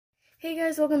Hey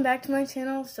guys, welcome back to my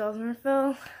channel,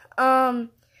 Phil.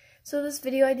 So this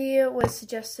video idea was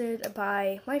suggested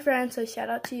by my friend, so shout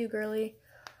out to you, girly.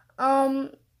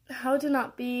 How to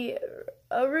not be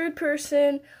a rude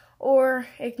person or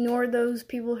ignore those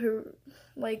people who,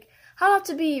 how not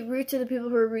to be rude to the people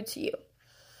who are rude to you.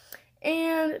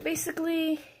 And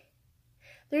basically,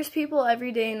 there's people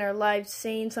every day in our lives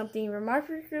saying something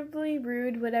remarkably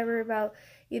rude, whatever, about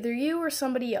either you or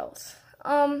somebody else.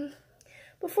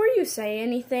 Before you say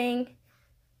anything,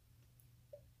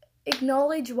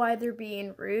 acknowledge why they're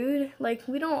being rude.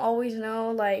 We don't always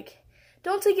know,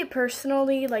 don't take it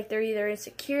personally, they're either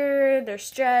insecure, they're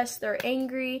stressed, they're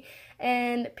angry,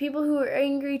 and people who are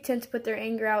angry tend to put their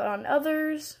anger out on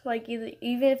others, even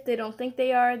if they don't think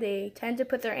they are, they tend to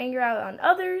put their anger out on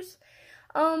others.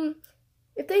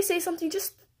 If they say something,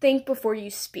 just think before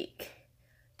you speak.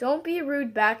 Don't be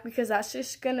rude back, because that's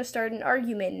just gonna start an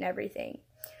argument and everything.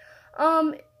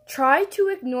 Try to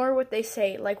ignore what they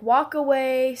say, walk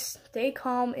away, stay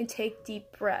calm, and take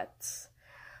deep breaths.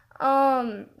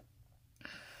 You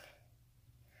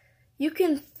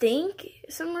can think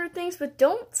some rude things, but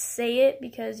don't say it,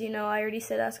 because, I already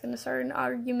said that's going to start an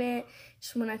argument.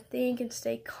 Just want to think and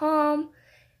stay calm.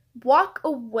 Walk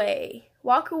away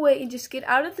and just get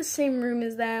out of the same room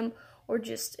as them, or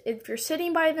just, if you're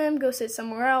sitting by them, go sit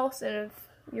somewhere else. And if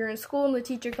you're in school and the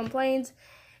teacher complains,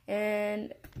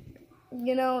 and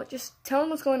just tell them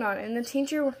what's going on. And if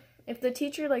the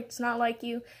teacher, does not like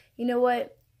you, you know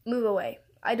what? Move away.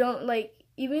 I don't,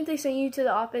 even if they send you to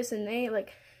the office and they,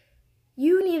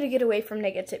 you need to get away from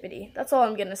negativity. That's all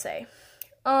I'm gonna say.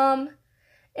 And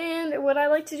what I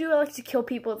like to do, I like to kill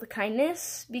people with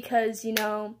kindness, because, it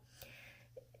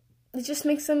just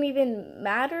makes them even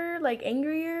madder,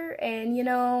 angrier,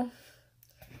 and,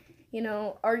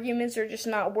 arguments are just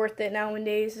not worth it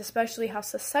nowadays, especially how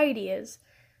society is.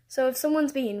 So if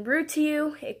someone's being rude to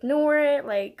you, ignore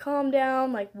it, calm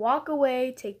down, walk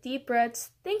away, take deep breaths,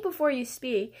 think before you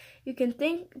speak. You can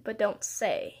think, but don't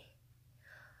say.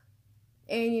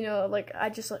 And, like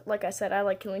I said, I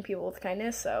like killing people with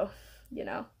kindness, so,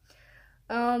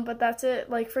 but that's it,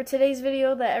 for today's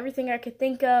video, everything I could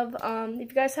think of. If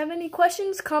you guys have any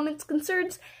questions, comments,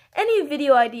 concerns, any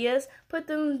video ideas, put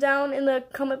them down in the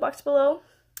comment box below.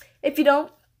 If you don't,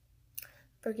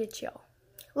 forget y'all.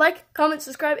 Like, comment,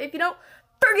 subscribe. If you don't,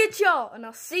 forget y'all. And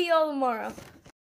I'll see y'all tomorrow.